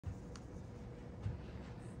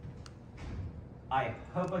I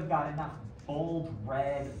hope I've got enough bold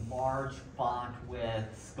red large font with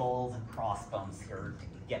skulls and crossbones here to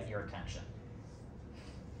get your attention.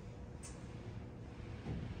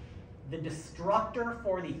 The destructor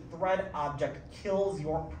for the thread object kills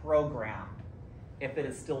your program if it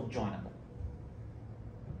is still joinable.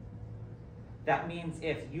 That means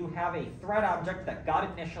if you have a thread object that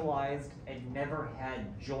got initialized and never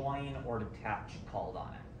had join or detach called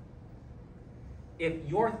on it. If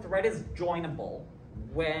your thread is joinable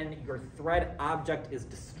when your thread object is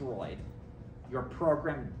destroyed, your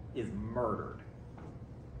program is murdered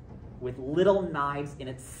with little knives in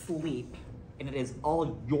its sleep, and it is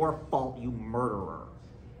all your fault, you murderer.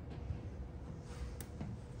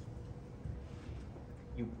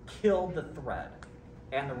 You killed the thread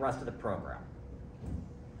and the rest of the program,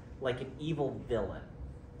 like an evil villain.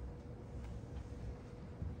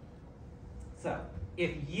 So,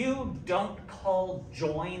 if you don't call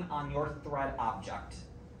join on your thread object,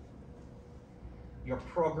 your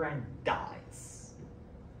program dies,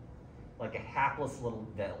 like a hapless little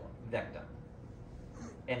victim.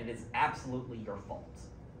 And it is absolutely your fault.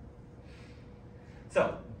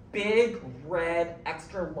 So, big, red,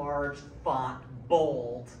 extra large font,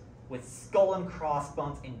 bold, with skull and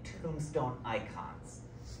crossbones and tombstone icons.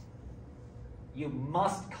 You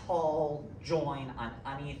must call join on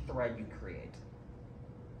any thread you create.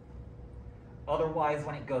 Otherwise,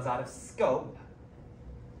 when it goes out of scope,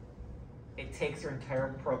 it takes your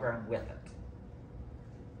entire program with it.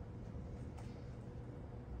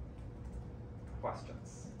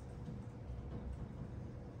 Questions?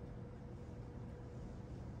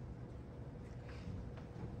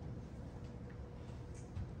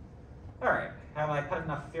 All right, have I put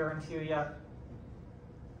enough fear into you yet?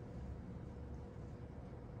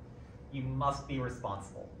 You must be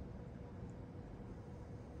responsible.